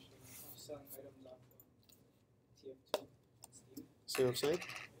tuition selling items off of TF2 on Steam. See what I'm saying?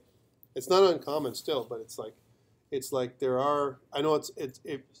 It's not uncommon still, but it's like there are. I know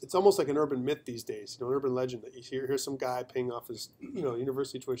it's almost like an urban myth these days. An urban legend that you here's some guy paying off his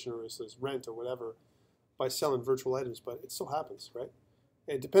university tuition or his rent or whatever by selling virtual items, but it still happens, right?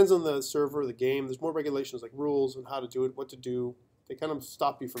 It depends on the server, the game. There's more regulations like rules and how to do it, what to do. They kind of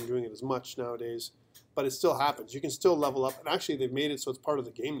stop you from doing it as much nowadays, but it still happens. You can still level up, and actually they've made it so it's part of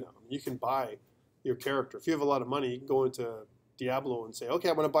the game now. You can buy your character. If you have a lot of money, you can go into Diablo and say, okay,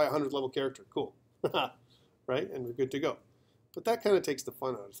 I'm going to buy a 100 level character. Cool. Right? And we're good to go. But that kind of takes the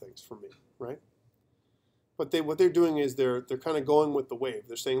fun out of things for me, right? But what they're doing is they're kind of going with the wave.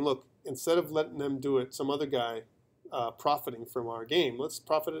 They're saying, look, instead of letting them do it, some other guy profiting from our game, let's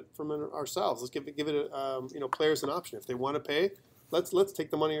profit it from ourselves. Let's give it players an option. If they want to pay, let's take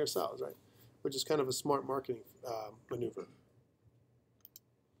the money ourselves, right? Which is kind of a smart marketing maneuver.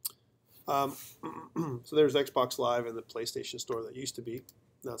 So there's Xbox Live and the PlayStation Store that used to be.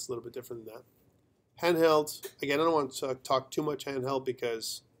 Now it's a little bit different than that. Handheld, again, I don't want to talk too much handheld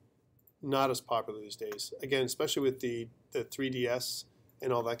because not as popular these days. Again, especially with the 3DS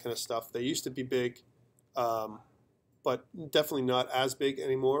and all that kind of stuff. They used to be big, but definitely not as big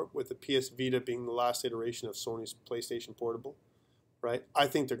anymore with the PS Vita being the last iteration of Sony's PlayStation Portable, right? I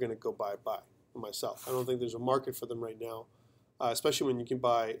think they're going to go bye-bye for myself. I don't think there's a market for them right now, especially when you can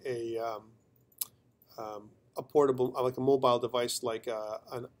buy a portable, like a mobile device like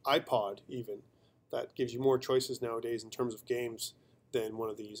an iPod even, that gives you more choices nowadays in terms of games than one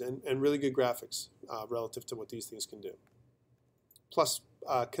of these, and really good graphics relative to what these things can do. Plus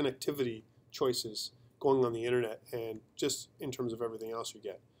connectivity choices going on the internet and just in terms of everything else you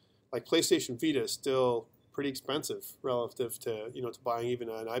get. Like PlayStation Vita is still pretty expensive relative to to buying even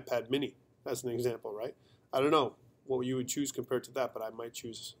an iPad mini as an example, right? I don't know what you would choose compared to that, but I might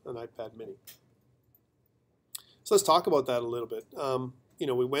choose an iPad mini. So let's talk about that a little bit.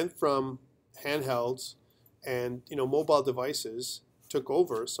 We went from handhelds and mobile devices took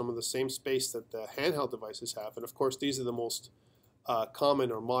over some of the same space that the handheld devices have, and of course these are the most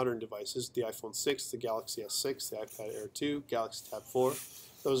common or modern devices: the iPhone 6, the Galaxy S6, the iPad Air 2, Galaxy Tab 4.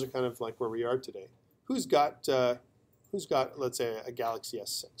 Those are kind of like where we are today. Who's got let's say a Galaxy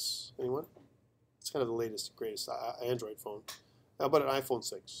S6? Anyone? It's kind of the latest, greatest Android phone. How about an iPhone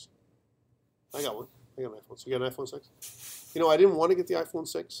 6? I got one. I got an iPhone. So you got an iPhone 6? I didn't want to get the iPhone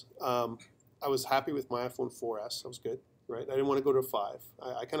 6. I was happy with my iPhone 4S. That was good, right? I didn't want to go to 5.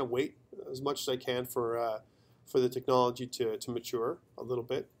 I kind of wait as much as I can for the technology to mature a little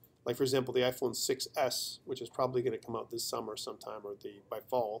bit. Like for example, the iPhone 6S, which is probably going to come out this summer sometime or by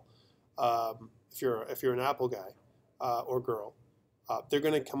fall. If you're an Apple guy or girl, they're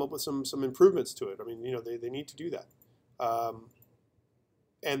going to come up with some improvements to it. I mean, they need to do that.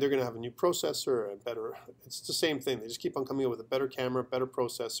 And they're going to have a new processor and better. It's the same thing. They just keep on coming up with a better camera, better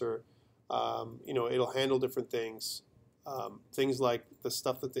processor. It'll handle different things. Things like the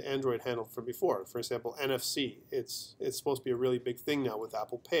stuff that the Android handled from before. For example, NFC. It's supposed to be a really big thing now with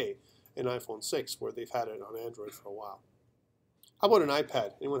Apple Pay and iPhone 6, where they've had it on Android for a while. How about an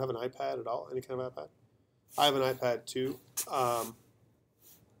iPad? Anyone have an iPad at all? Any kind of iPad? I have an iPad 2. I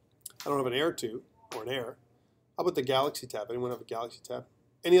don't have an Air 2 or an Air. How about the Galaxy Tab? Anyone have a Galaxy Tab?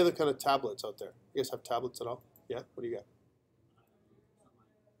 Any other kind of tablets out there? You guys have tablets at all? Yeah? What do you got?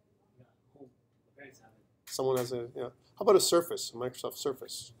 Someone has a, How about a Surface, a Microsoft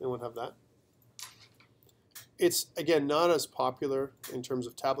Surface? Anyone have that? It's, again, not as popular in terms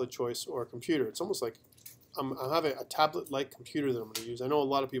of tablet choice or computer. It's almost like I have a tablet-like computer that I'm going to use. I know a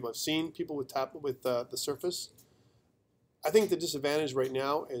lot of people. I've seen people with the Surface. I think the disadvantage right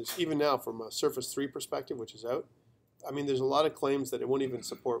now is, even now from a Surface 3 perspective, which is out, I mean, there's a lot of claims that it won't even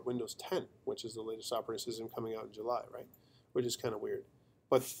support Windows 10, which is the latest operating system coming out in July, right? Which is kind of weird.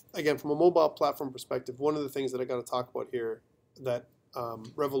 But again, from a mobile platform perspective, one of the things that I got to talk about here that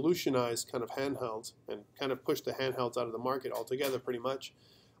revolutionized kind of handhelds and kind of pushed the handhelds out of the market altogether pretty much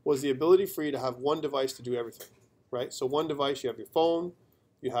was the ability for you to have one device to do everything, right? So one device, you have your phone,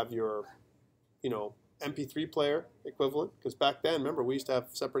 you have your, MP3 player equivalent, because back then, remember, we used to have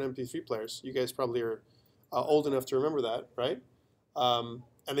separate MP3 players. You guys probably are old enough to remember that, right?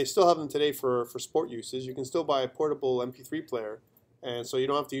 And they still have them today for sport uses. You can still buy a portable MP3 player, and so you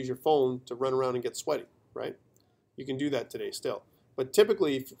don't have to use your phone to run around and get sweaty, right? You can do that today still. But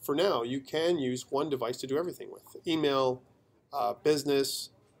typically, for now, you can use one device to do everything with. Email, business,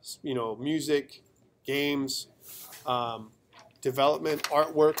 music, games, development,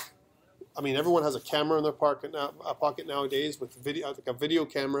 artwork. I mean, everyone has a camera in their pocket nowadays with like a video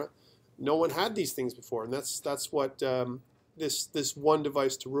camera. No one had these things before, and that's what this one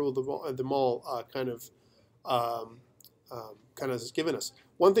device to rule them all kind of has given us.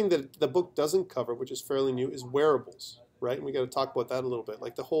 One thing that the book doesn't cover, which is fairly new, is wearables, right? And we got to talk about that a little bit,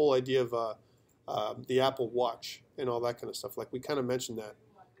 like the whole idea of the Apple Watch and all that kind of stuff. Like we kind of mentioned that.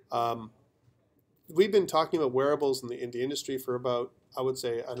 We've been talking about wearables in the industry for about, I would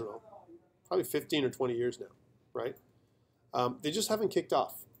say, I don't know, probably 15 or 20 years now, right? They just haven't kicked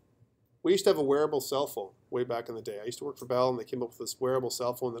off. We used to have a wearable cell phone way back in the day. I used to work for Bell, and they came up with this wearable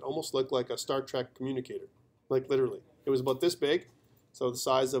cell phone that almost looked like a Star Trek communicator, like literally. It was about this big, so the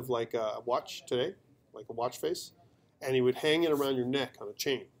size of like a watch today, like a watch face, and you would hang it around your neck on a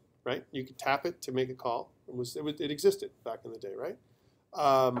chain, right? You could tap it to make a call. It existed back in the day, right?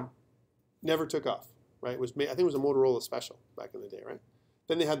 Never took off, right? I think it was a Motorola Special back in the day, right?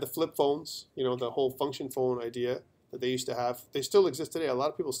 Then they had the flip phones, the whole function phone idea that they used to have. They still exist today. A lot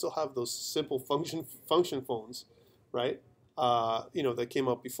of people still have those simple function phones, right? That came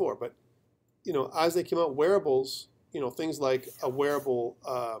out before. But, as they came out, wearables, things like a wearable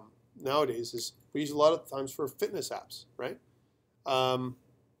nowadays is we use a lot of times for fitness apps, right?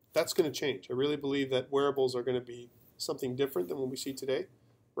 That's going to change. I really believe that wearables are going to be something different than what we see today,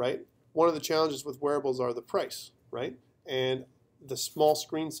 right? One of the challenges with wearables are the price, right? And the small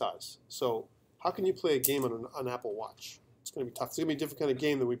screen size. So how can you play a game on an Apple Watch? It's going to be tough. It's going to be a different kind of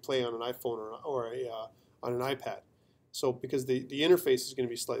game than we play on an iPhone or on an iPad. So because the interface is going to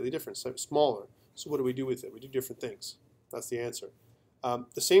be slightly different, so smaller. So what do we do with it? We do different things. That's the answer.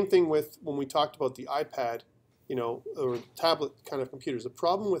 The same thing with when we talked about the iPad, or tablet kind of computers. The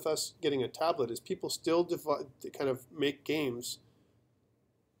problem with us getting a tablet is people still kind of make games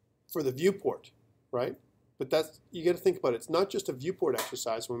for the viewport, right? But you got to think about it. It's not just a viewport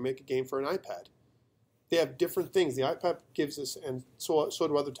exercise when we make a game for an iPad. They have different things. The iPad gives us, and so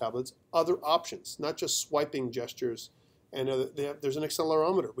do other tablets, other options, not just swiping gestures. And there's an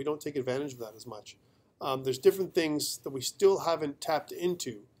accelerometer. We don't take advantage of that as much. There's different things that we still haven't tapped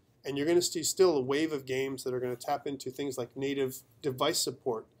into, and you're going to see still a wave of games that are going to tap into things like native device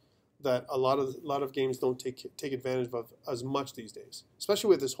support that a lot of games don't take advantage of as much these days, especially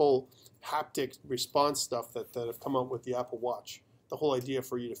with this whole haptic response stuff that have come out with the Apple Watch. The whole idea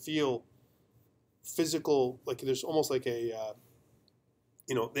for you to feel physical, like there's almost like a,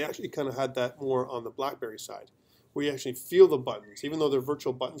 they actually kind of had that more on the BlackBerry side, where you actually feel the buttons. Even though they're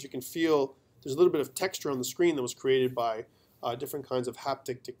virtual buttons, you can feel there's a little bit of texture on the screen that was created by different kinds of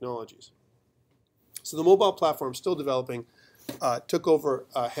haptic technologies. So the mobile platform is still developing. Took over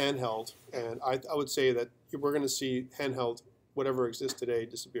handheld, and I would say that we're going to see handheld, whatever exists today,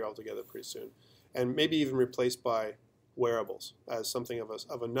 disappear altogether pretty soon, and maybe even replaced by wearables as something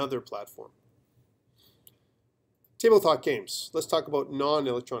of another platform. Tabletop games. Let's talk about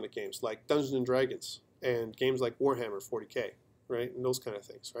non-electronic games like Dungeons and Dragons and games like Warhammer 40K, right? And those kind of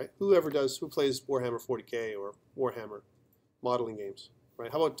things, right? Who plays Warhammer 40K or Warhammer modeling games,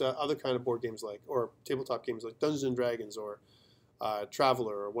 right? How about other kind of board games or tabletop games like Dungeons and Dragons or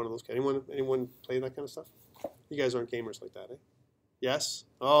Traveler or one of those. Anyone play that kind of stuff? You guys aren't gamers like that, eh? Yes?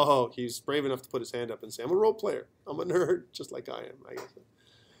 Oh, he's brave enough to put his hand up and say, I'm a role player. I'm a nerd, just like I am, I guess.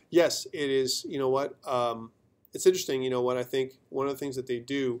 Yes, it is. You know what? It's interesting. You know what? I think one of the things that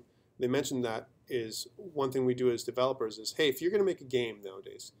they mentioned that is one thing we do as developers is, hey, if you're going to make a game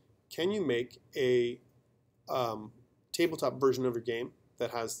nowadays, can you make a tabletop version of your game that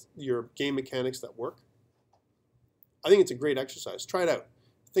has your game mechanics that work? I think it's a great exercise. Try it out.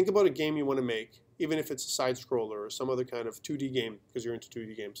 Think about a game you want to make, even if it's a side scroller or some other kind of 2D game, because you're into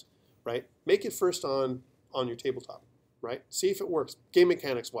 2D games, right? Make it first on your tabletop, right? See if it works, game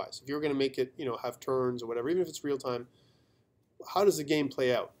mechanics wise. If you're going to make it, have turns or whatever, even if it's real time, how does the game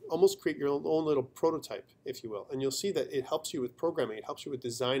play out? Almost create your own little prototype, if you will, and you'll see that it helps you with programming. It helps you with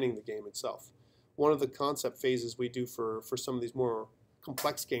designing the game itself. One of the concept phases we do for some of these more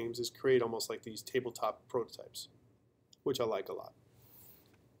complex games is create almost like these tabletop prototypes, which I like a lot.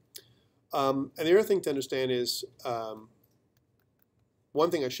 And the other thing to understand is, one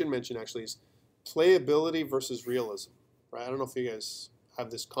thing I should mention actually is playability versus realism, right? I don't know if you guys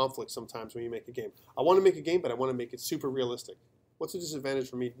have this conflict sometimes when you make a game. I want to make a game, but I want to make it super realistic. What's the disadvantage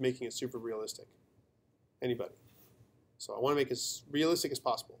for me making it super realistic? Anybody? So I want to make it as realistic as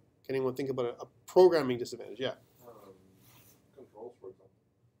possible. Can anyone think about a programming disadvantage? Yeah. Controls, for example.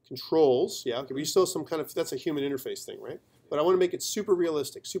 Controls, yeah. Okay, but you still some kind of, that's a human interface thing, right? But I want to make it super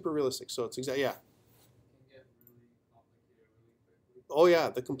realistic, super realistic. So it's exactly, yeah. It can get really complicated really quickly. Oh yeah,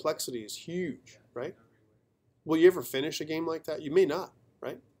 the complexity is huge, right? Everywhere. Will you ever finish a game like that? You may not,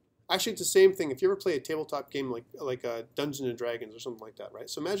 right? Actually, it's the same thing. If you ever play a tabletop game like Dungeons and Dragons or something like that, right?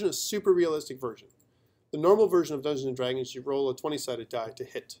 So imagine a super realistic version. The normal version of Dungeons and Dragons, you roll a 20-sided die to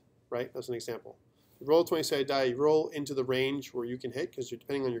hit, right? That's an example. You roll a 20-sided die, you roll into the range where you can hit, because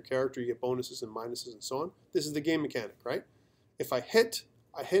depending on your character, you get bonuses and minuses and so on. This is the game mechanic, right? If I hit,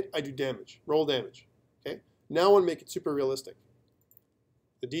 I do damage, roll damage, okay? Now I want to make it super realistic.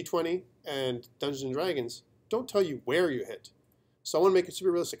 The D20 and Dungeons and Dragons don't tell you where you hit. So I want to make it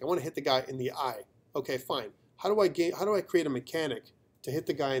super realistic. I want to hit the guy in the eye. Okay, fine. How do I create a mechanic to hit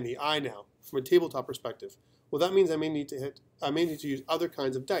the guy in the eye now from a tabletop perspective? Well, that means I may need to use other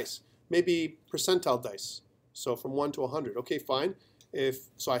kinds of dice. Maybe percentile dice. So from 1 to 100. Okay, fine.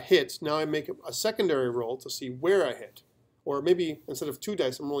 So I hit, now I make a secondary roll to see where I hit. Or maybe instead of 2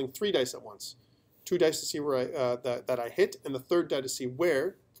 dice, I'm rolling 3 dice at once. 2 dice to see where that I hit, and the third die to see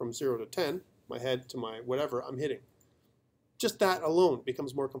where, from 0 to 10, my head to my whatever, I'm hitting. Just that alone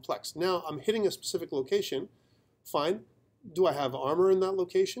becomes more complex. Now I'm hitting a specific location. Fine. Do I have armor in that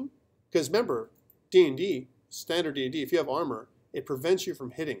location? Because remember, D&D, standard D&D, if you have armor, it prevents you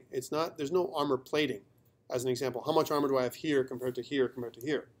from hitting. There's no armor plating. As an example, how much armor do I have here compared to here compared to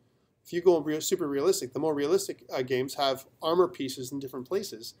here? If you go super realistic, the more realistic games have armor pieces in different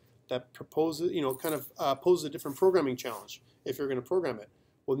places that pose a different programming challenge if you're going to program it.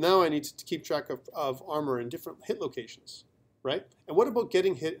 Well, now I need to keep track of armor in different hit locations, right? And what about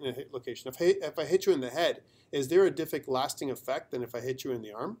getting hit in a hit location? If I hit you in the head, is there a different lasting effect than if I hit you in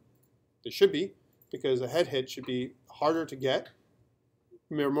the arm? There should be, because a head hit should be harder to get,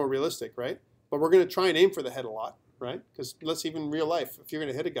 more realistic, right? But we're going to try and aim for the head a lot, right? Because let's even real life, if you're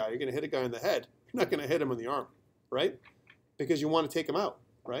going to hit a guy, you're going to hit a guy in the head. You're not going to hit him in the arm, right? Because you want to take him out,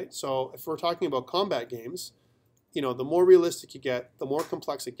 right? So if we're talking about combat games, you know, the more realistic you get, the more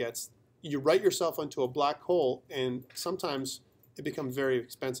complex it gets. You write yourself into a black hole, and sometimes it becomes very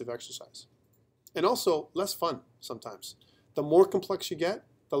expensive exercise. And also less fun sometimes. The more complex you get,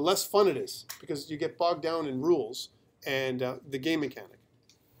 the less fun it is, because you get bogged down in rules and the game mechanic.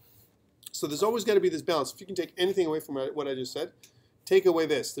 So there's always got to be this balance. If you can take anything away from what I just said, take away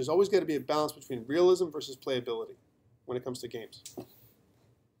this. There's always got to be a balance between realism versus playability when it comes to games.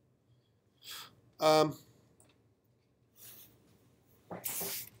 Let's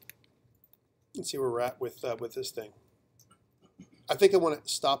see where we're at with this thing. I think I want to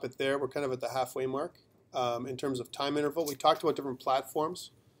stop it there. We're kind of at the halfway mark in terms of time interval. We talked about different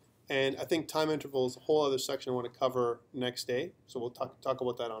platforms, and I think time interval is a whole other section I want to cover next day. So we'll talk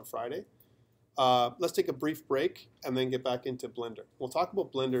about that on Friday. Let's take a brief break and then get back into Blender. We'll talk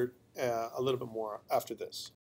about Blender a little bit more after this.